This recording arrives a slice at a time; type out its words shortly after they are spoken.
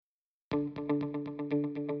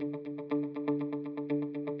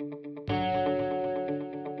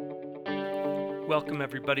Welcome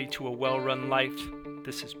everybody to A Well-Run Life.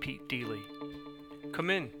 This is Pete Deely. Come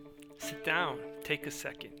in, sit down, take a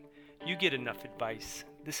second. You get enough advice.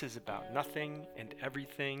 This is about nothing and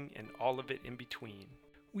everything and all of it in between.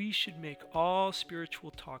 We should make all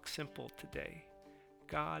spiritual talk simple today.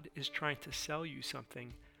 God is trying to sell you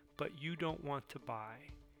something, but you don't want to buy.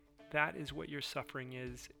 That is what your suffering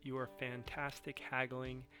is. You are fantastic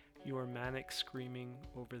haggling. You are manic screaming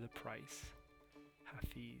over the price.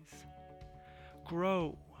 Hafiz.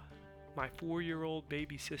 Grow. My 4-year-old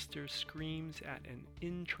baby sister screams at an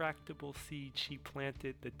intractable seed she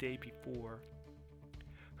planted the day before.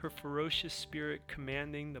 Her ferocious spirit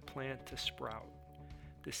commanding the plant to sprout.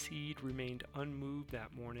 The seed remained unmoved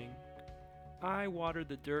that morning. I watered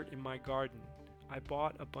the dirt in my garden. I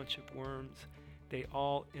bought a bunch of worms. They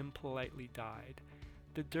all impolitely died.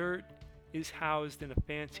 The dirt is housed in a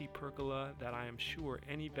fancy pergola that I am sure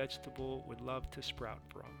any vegetable would love to sprout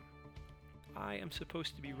from. I am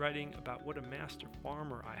supposed to be writing about what a master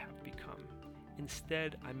farmer I have become.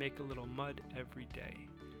 Instead, I make a little mud every day.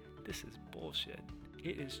 This is bullshit.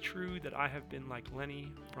 It is true that I have been like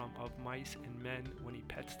Lenny from Of Mice and Men when he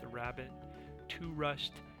pets the rabbit, too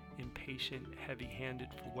rushed, impatient, heavy-handed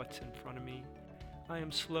for what's in front of me. I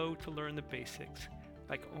am slow to learn the basics.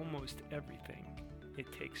 Like almost everything, it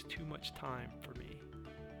takes too much time for me.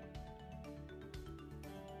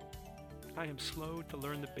 I am slow to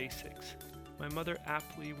learn the basics. My mother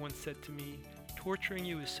aptly once said to me, "Torturing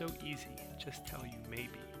you is so easy, just tell you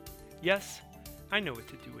maybe." Yes, I know what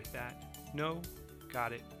to do with that. No,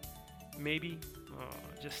 got it. Maybe,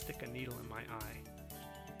 just stick a needle in my eye.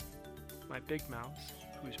 My big mouse,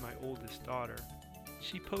 who's my oldest daughter,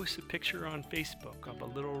 she posts a picture on Facebook of a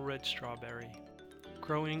little red strawberry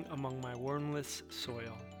growing among my wormless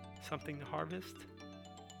soil. Something to harvest?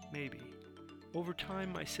 Maybe. Over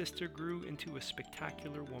time, my sister grew into a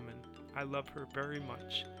spectacular woman. I love her very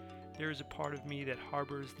much. There is a part of me that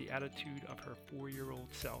harbors the attitude of her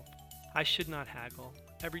 4-year-old self. I should not haggle.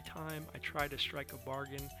 Every time I try to strike a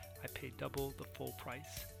bargain, I pay double the full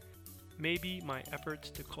price. Maybe my efforts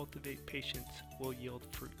to cultivate patience will yield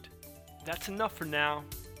fruit. That's enough for now.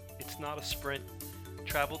 It's not a sprint.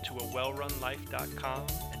 Travel to awellrunlife.com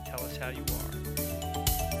and tell us how you are.